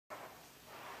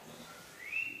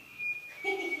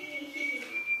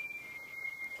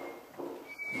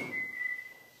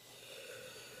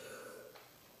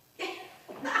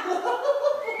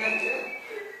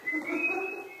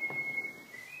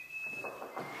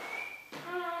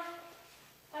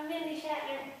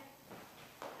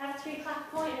3 o'clock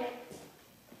appointment.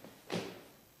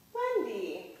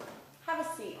 Wendy, have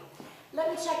a seat.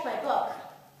 Let me check my book.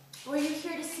 Were you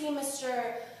here to see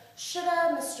Mr.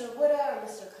 Shoulda, Mr. Woulda, or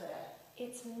Mr. Coulda?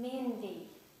 It's Mindy.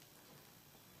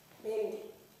 Mindy.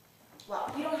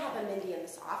 Well, you don't have a Mindy in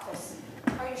this office.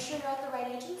 Are you sure you're at the right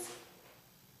agency?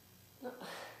 No.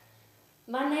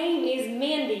 My name is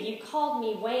Mindy. You called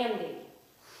me Wendy.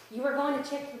 You were going to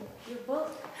check your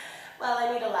book? Well,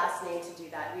 I need a last name to do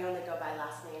that. We only go by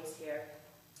last names here.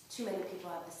 Too many people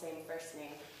have the same first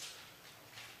name.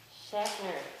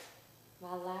 Shatner.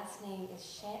 My last name is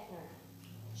Shatner.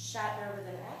 Shatner with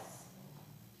an S?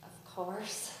 Of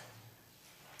course.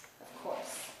 Of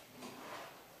course.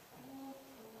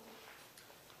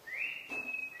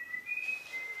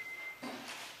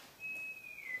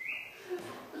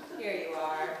 Here you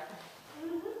are.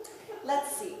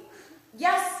 Let's see.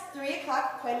 Yes, 3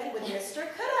 o'clock appointment with Mr.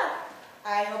 Coulda.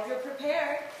 I hope you're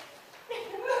prepared.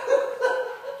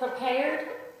 Prepared?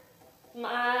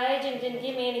 My agent didn't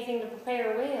give me anything to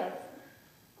prepare with.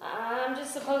 I'm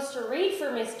just supposed to read for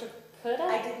Mr. Coulda.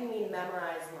 I didn't mean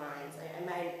memorize lines.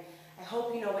 I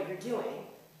hope you know what you're doing.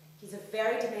 He's a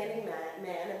very demanding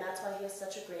man, and that's why he has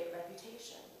such a great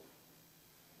reputation.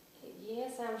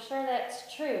 Yes, I'm sure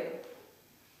that's true.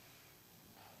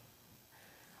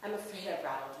 I'm afraid I've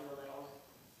rattled you a little.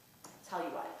 Tell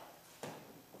you what.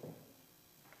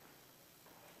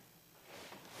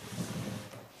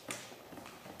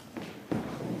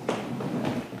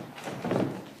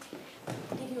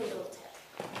 I'll give you a little tip.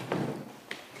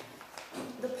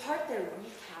 The part they're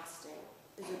recasting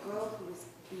is a girl who is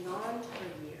beyond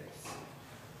her years,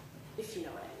 if you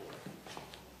know what I mean.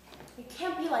 You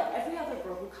can't be like every other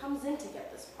girl who comes in to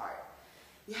get this part.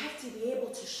 You have to be able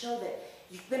to show that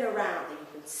you've been around, that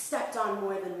you've been stepped on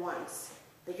more than once,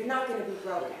 that you're not going to be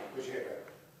broken.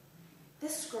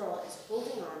 This girl is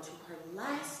holding on to her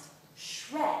last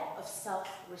shred of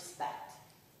self-respect,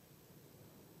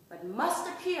 but must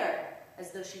appear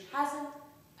as though she hasn't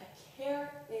a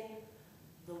care in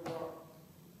the world.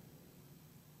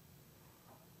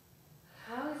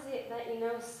 How is it that you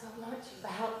know so much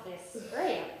about this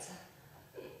script?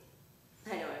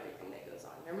 I know everything that goes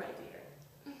on here, my dear.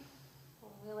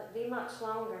 Will it be much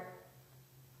longer?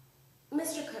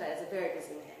 Mr. Coulda is a very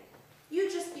busy man. You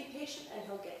just be patient and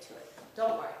he'll get to it.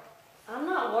 Don't worry. I'm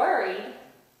not worried.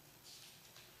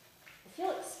 If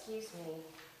you'll excuse me,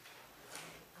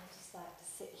 I just like to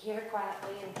sit here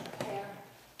quietly and prepare.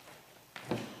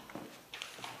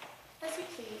 As you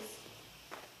please.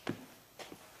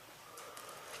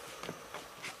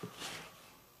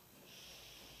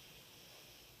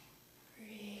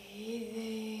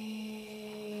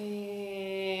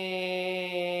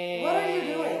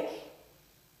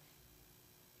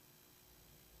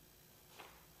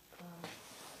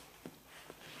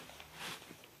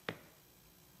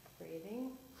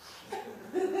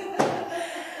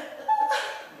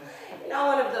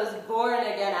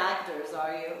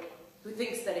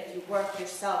 Work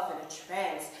yourself in a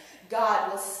trance,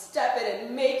 God will step in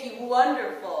and make you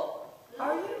wonderful.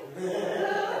 Are you?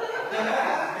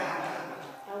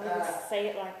 I wouldn't say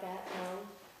it like that, no.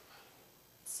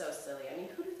 So silly. I mean,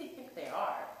 who do they think they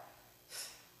are?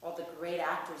 All the great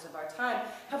actors of our time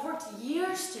have worked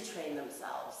years to train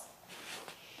themselves.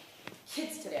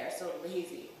 Kids today are so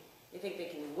lazy. They think they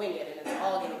can wing it and it's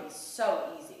all going to be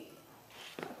so easy.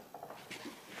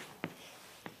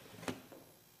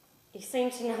 You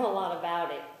seem to know a lot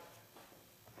about it.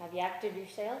 Have you acted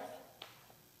yourself?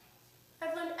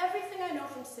 I've learned everything I know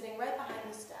from sitting right behind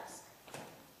this desk.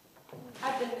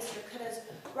 I've been Mr. Coulda's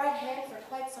right hand for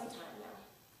quite some time now.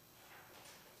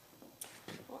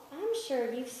 Well, I'm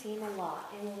sure you've seen a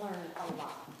lot and learned a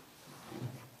lot.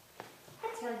 I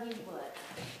tell you what.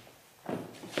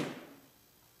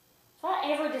 If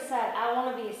I ever decide I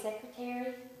want to be a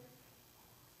secretary,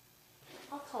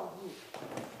 I'll call you.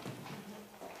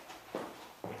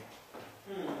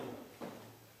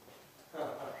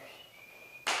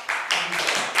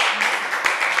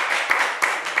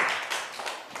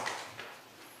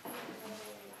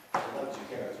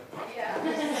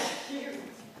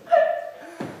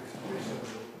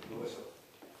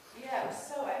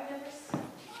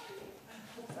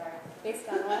 Based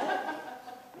on what?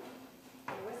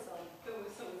 The whistle. The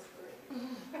whistle was great.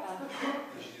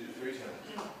 You should do it 3 times.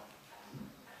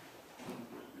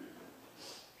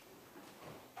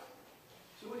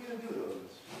 So what are you going to do with all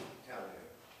this town here?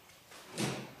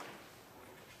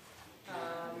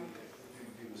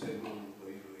 People say, well,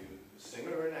 are you a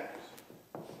singer or an actress?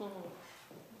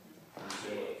 You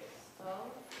say what?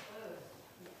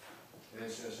 And then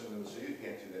someone will say, you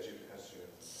can't do that, you have to.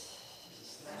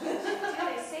 They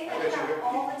say that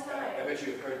all the time. I bet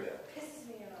you've heard that.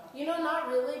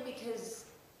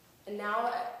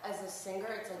 as a singer,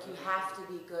 it's like you have to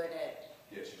be good at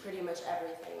Yes. pretty much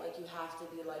everything. Like you have to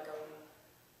be like a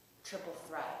triple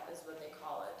threat is what they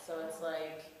call it. So it's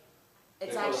like,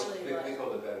 it's actually They like,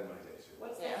 called it that in my day too.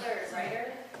 What's Yeah. the third,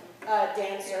 writer? dancer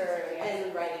Dancer, yeah.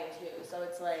 and writing too. So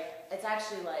it's like, it's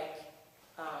actually like,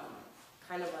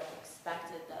 kind of like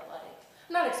expected that like,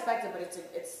 not expected, but it's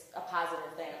a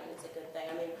positive thing. I mean, it's a good thing.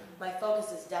 I mean, my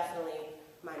focus is definitely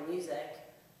my music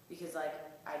because like,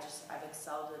 I've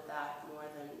excelled at that more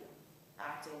than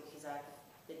acting because I've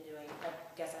been doing, I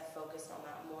guess I focused on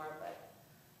that more, but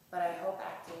I hope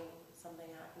acting, something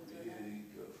happens with it. Really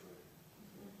go for it.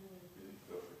 Really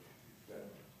go for it. You've got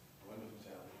wonderful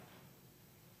talent.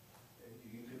 And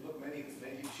you can look many,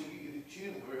 she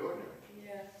isn't very ordinary.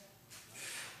 Yeah.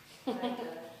 Thank you.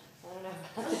 I don't know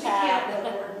about She that. can't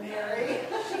look ordinary.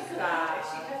 Stop.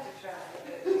 She'd have to try.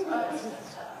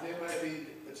 There might be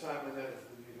a time when that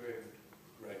would be very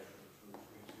right for you to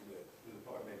do that. The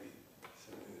part may be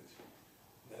something that's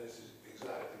not as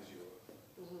exotic as you are.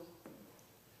 Mhm.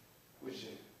 Which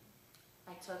is,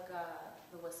 I took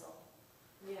the whistle.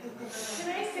 Yeah. Can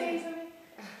I say something?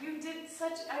 You did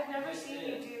such, I've never seen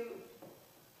you do.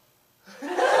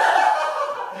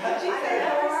 I've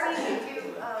never seen you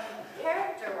do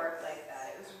character work like that.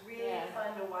 It was really Yeah.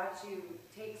 fun to watch you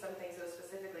take something so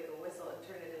specific like a whistle and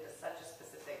turn it into such a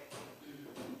specific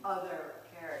other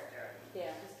character.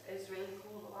 Yeah. It's really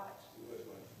cool to watch. it was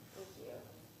one. Thank you. It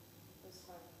was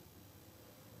fun.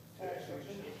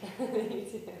 You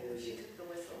too. She took the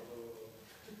whistle.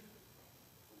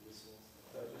 Just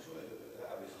wanted to,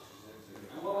 obviously,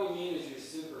 And what we mean is you're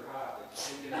super hot, like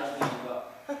you can hardly give up.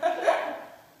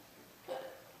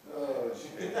 oh,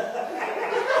 gee.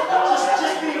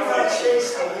 Just be around Chase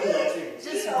Taleen too.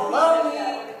 Just blow me.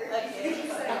 Like,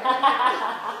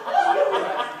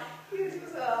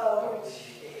 Oh,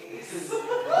 jeez.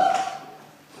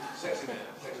 Sexy man,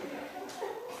 sexy man.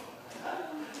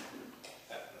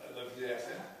 I love the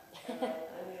accent. It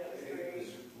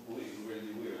was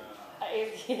really weird.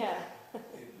 Yeah. It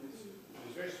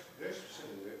was very, very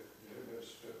specific, very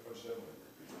from somewhere,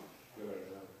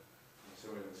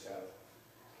 somewhere in the South.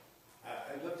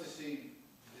 I'd love to see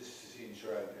this scene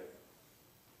tried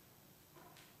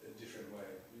a different way.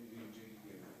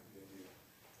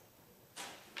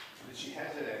 But she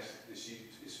has an accent. She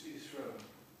is from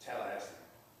Tallahassee,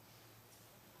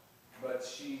 but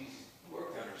she's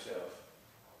worked on herself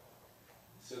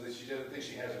so that she doesn't think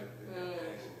she has an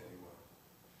accent anymore.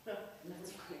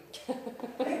 that's funny.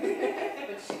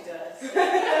 But she does. She so does.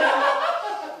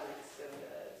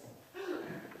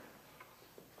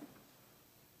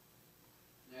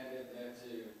 I did that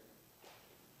too.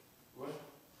 What?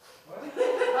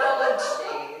 Oh,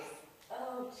 jeez.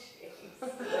 Oh, jeez. Go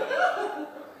ahead.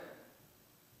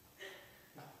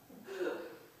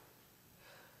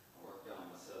 I worked on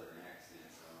my southern accent,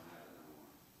 so I don't have it no more.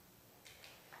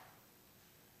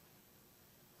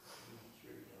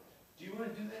 Do you want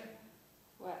to do that?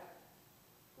 What?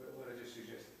 What I just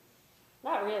suggested?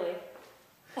 Not really.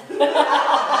 Because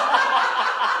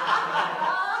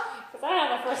I don't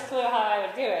have the first clue how I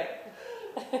would do it.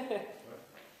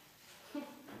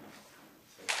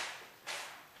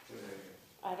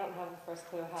 I don't have the first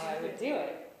clue how I would do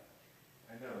it.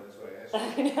 I know, that's why I asked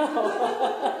you. I know.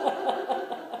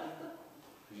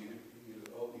 You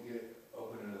get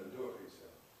open another door for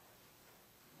yourself.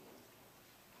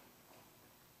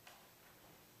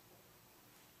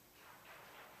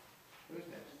 Who's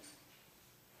next?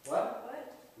 What?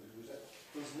 What? Who's that?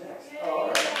 Who's next? Yay. Oh, all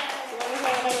right. You want to hear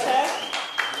what I said?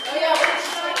 Oh yeah, what did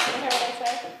she say? You want to hear what I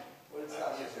said? What did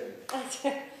Sasha say?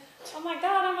 Oh my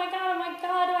god, oh my god, oh my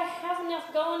god, do I have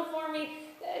enough going for me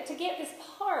to get this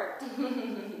part?